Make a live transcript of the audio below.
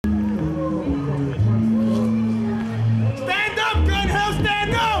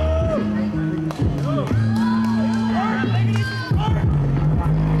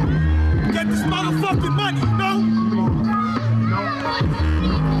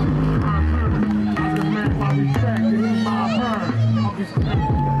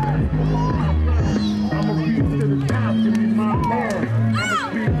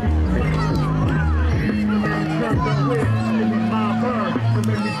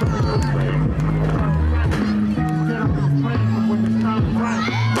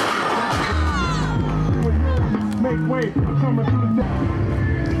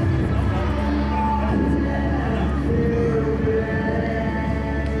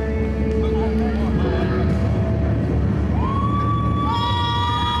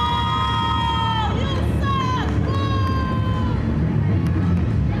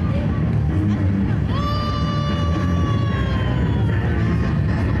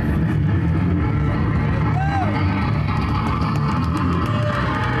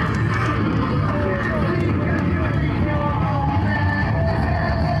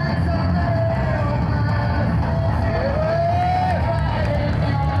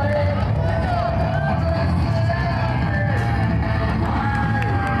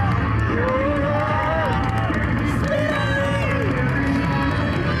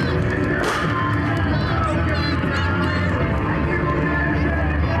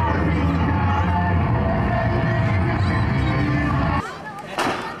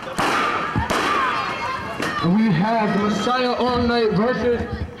tonight versus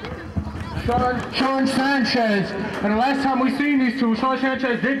Mel Sanchez. And the last time we seen these two, Mel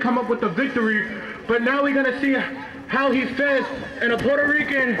Sanchez did come up with the victory, but now we're gonna see how he fares in a Puerto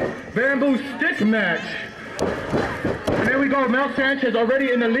Rican bamboo stick match. And there we go, Mel Sanchez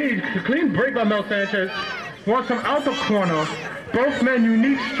already in the lead. Clean break by Mel Sanchez. Wants him out the corner. Both men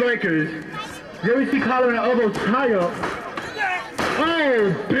unique strikers. There we see collar and elbow tie up.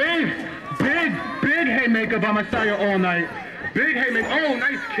 Oh, big haymaker by Messiah all night. Big haymaker. Oh,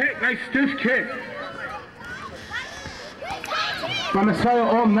 nice kick, nice stiff kick by Messiah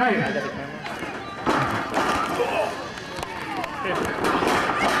all night.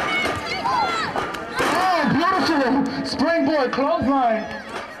 Oh, beautiful springboard clothesline.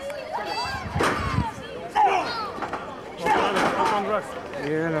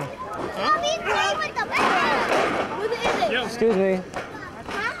 Yeah, no. Huh? Excuse me.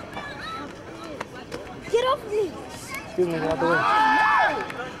 Get off me. Excuse me, get out the way.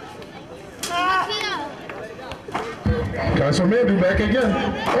 Guys, so Mandy back again.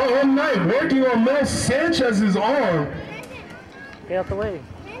 Oh, all night working on Mel Sanchez's arm. Get out the way.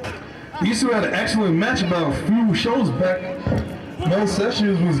 These two had an excellent match about a few shows back. Mel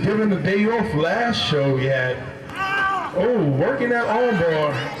Sanchez was given the day off last show he had. Oh, working that arm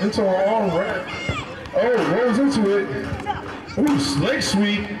bar into an arm wrap. Oh, rolls into it. Ooh, leg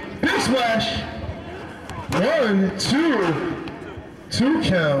sweep. Big splash. 1, 2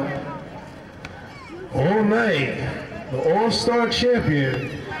 count. All night. The All-Star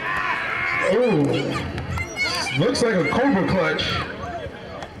champion. Oh, looks like a Cobra clutch.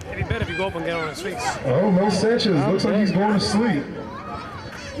 It'd be better if you go up and get on his face. Oh, Mel Sanchez looks like he's going to sleep.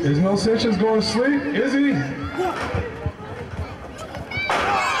 Is Mel Sanchez going to sleep? Is he?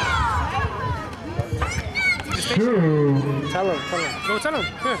 True. Tell him. Go tell him.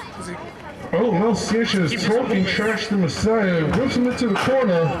 Yeah. Oh, Mel Sanchez talking trash to Messiah. Whips him into the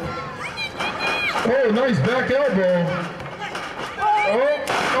corner. Oh, nice back elbow. Oh,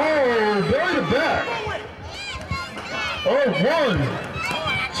 belly to back. Oh,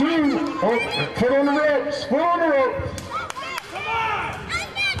 1, 2. Oh, foot on the ropes. Foot on the ropes.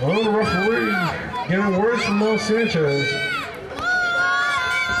 Oh, the referee getting worse from Mel Sanchez.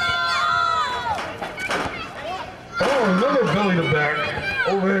 Oh, another belly to back.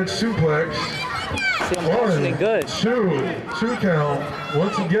 Overhead suplex. 1, good. 2 count.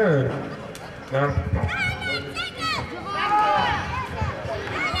 Once again. Now,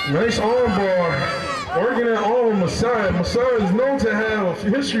 nice arm bar. Working that arm of Messiah. Messiah is known to have a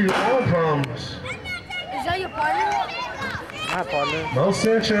history of arm problems. Is that your partner? My partner. Mel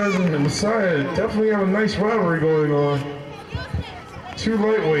Sanchez and Messiah definitely have a nice rivalry going on. 2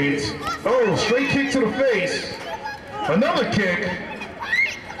 lightweights. Oh, straight kick to the face. Another kick.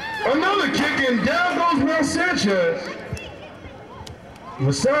 Another kick, and down goes Mel Sanchez.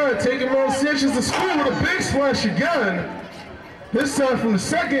 Messiah taking Mel Sanchez to school with a big splash again. This time from the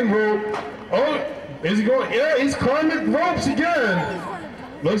second rope. Oh, is he going? Yeah, he's climbing ropes again.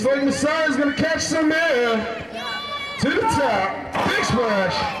 Looks like Messiah's gonna catch some air. To the top, big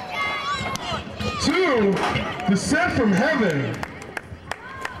splash. 2, descent from heaven.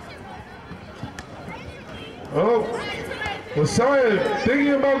 Oh, Messiah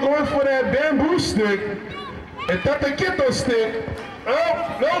thinking about going for that bamboo stick. El tapequito stick.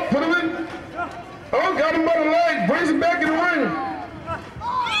 Oh, no, put him in. Oh, got him by the leg, brings him back in the ring.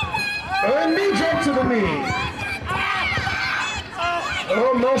 Knee drop to the knee.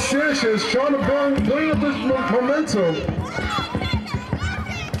 Oh, Mel Sanchez trying to bring up his momentum.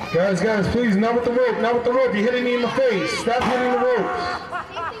 Guys, please, not with the rope, not with the rope. You're hitting me in the face. Stop hitting the ropes.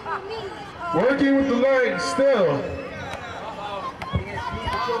 Working with the legs still.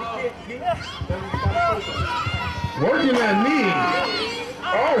 Working that knee.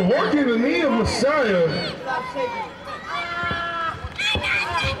 Oh, working the knee of Messiah.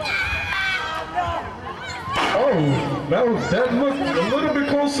 Oh, that looked a little bit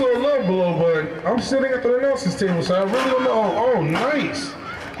close to a low blow, but I'm sitting at the announcer's table, so I really don't know. Oh, nice.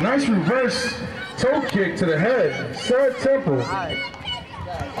 Nice reverse toe kick to the head. Side temple.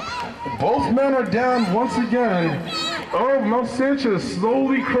 Both men are down once again. Oh, Mel Sanchez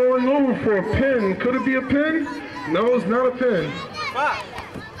slowly crawling over for a pin. Could it be a pin? No, it's not a pin.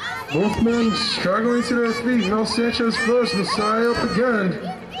 Both men struggling to their feet. Mel Sanchez first, Messiah up again.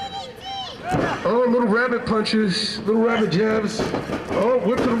 Oh, little rabbit punches, little rabbit jabs. Oh,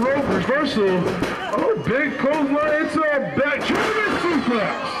 whip to the rope, reversal. Oh, big clothesline into a back. German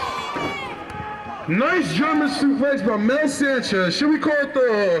suplex. Nice German suplex by Mel Sanchez. Should we call it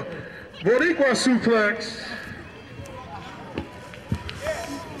the Boricua suplex?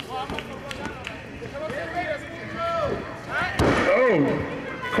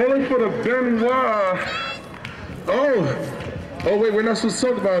 calling for the Benoit. Oh, wait, we're not supposed to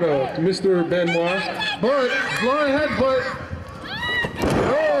talk about Mr. Benoit. But, blind headbutt.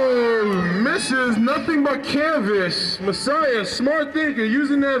 Oh, misses, nothing but canvas. Messiah, smart thinker,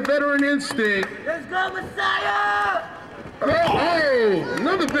 using that veteran instinct. Let's go, Messiah! Oh,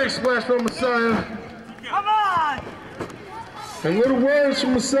 another big splash from Messiah. Come on! And little words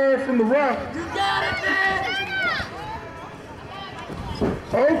from Messiah from the Rock. You got it, man!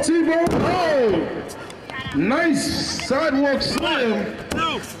 Oh, T-Bone, oh! Nice sidewalk slam.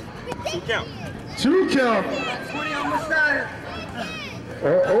 Two count. 2 count. 20 on Messiah.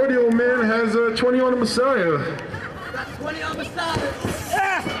 Audio man has 20 on the Messiah. Got 20 on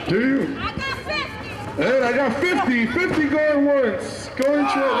Messiah. Do you? I got 50. And I got 50. 50 going once. Going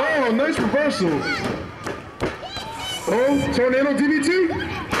oh, nice reversal. Oh, tornado DDT.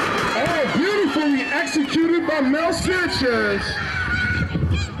 Oh, beautifully executed by Mel Sanchez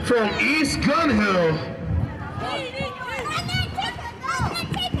from East Gun Hill.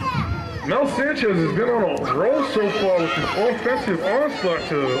 Mel Sanchez has been on a roll so far with his offensive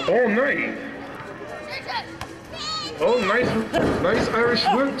onslaught all night. Oh, nice Irish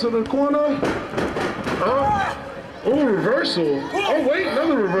whip to the corner. Oh, reversal. Oh, wait,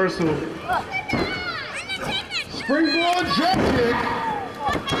 another reversal. Springboard drop kick.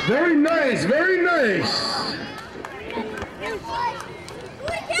 Very nice, very nice.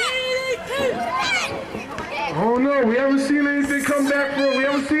 Oh no, we haven't seen anything come back from. We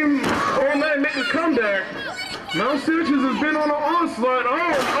haven't seen all night make a comeback. Mel Sanchez has been on an onslaught.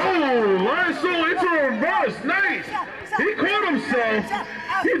 Oh, Lion Soul into a reverse. Nice. He caught himself.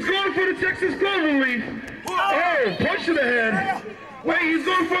 He's going for the Texas Cloverleaf. Oh, punch to the head. Wait, he's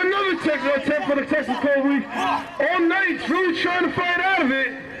going for another attempt for the Texas Cloverleaf. All night, really trying to fight out of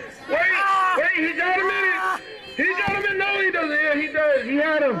it. Wait, he got him in it. He got him in. No, he doesn't. Yeah, he does. He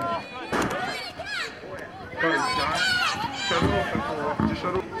had him.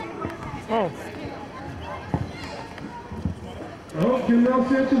 Oh. Oh, can Mel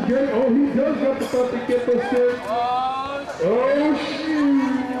Sanchez get it? Oh, he does have to start to get those steps. Oh, shoot.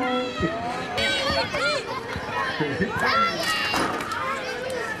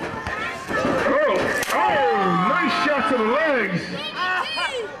 Oh, nice shot to the legs.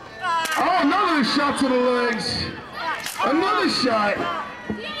 Oh, another shot to the legs. Another shot.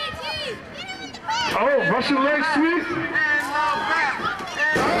 Oh, Russian leg sweep.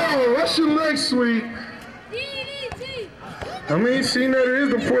 Oh, Russian leg sweep. I mean, seeing that it is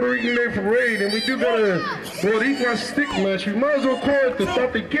the Puerto Rican Day Parade, and we do got a Boricua stick match, we might as well call it the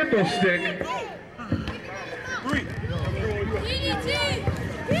Tapiqueto stick.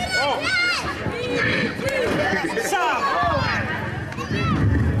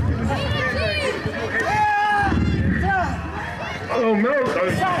 Oh, Mel,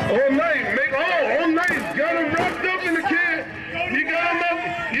 all night, all night, got him wrapped up in the kid. You got him up,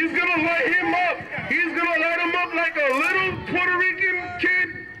 he's gonna light him up. He's gonna light him up like a little Puerto Rican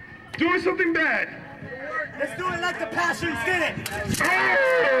kid doing something bad. Let's do it like the Passions did it.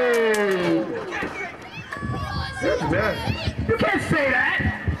 Oh! That's bad. You can't say that.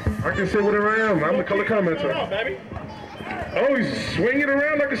 I can say whatever I am. I'm the color commentator. Oh, he's swinging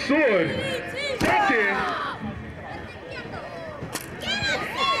around like a sword. Okay.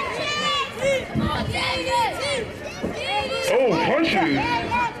 Oh, punches.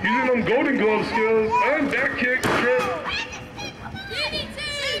 Using them golden glove skills. And back kick, trip.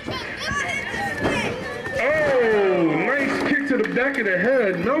 Oh, nice kick to the back of the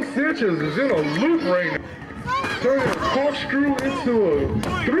head. Mel Sanchez is in a loop right now. Turning a corkscrew into a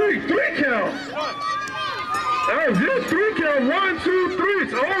three count. That was it, 3 count. 1, 2, 3,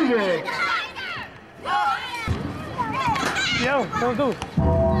 it's over. Yo, don't do.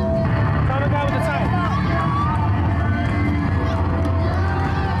 Tell the guy with the time.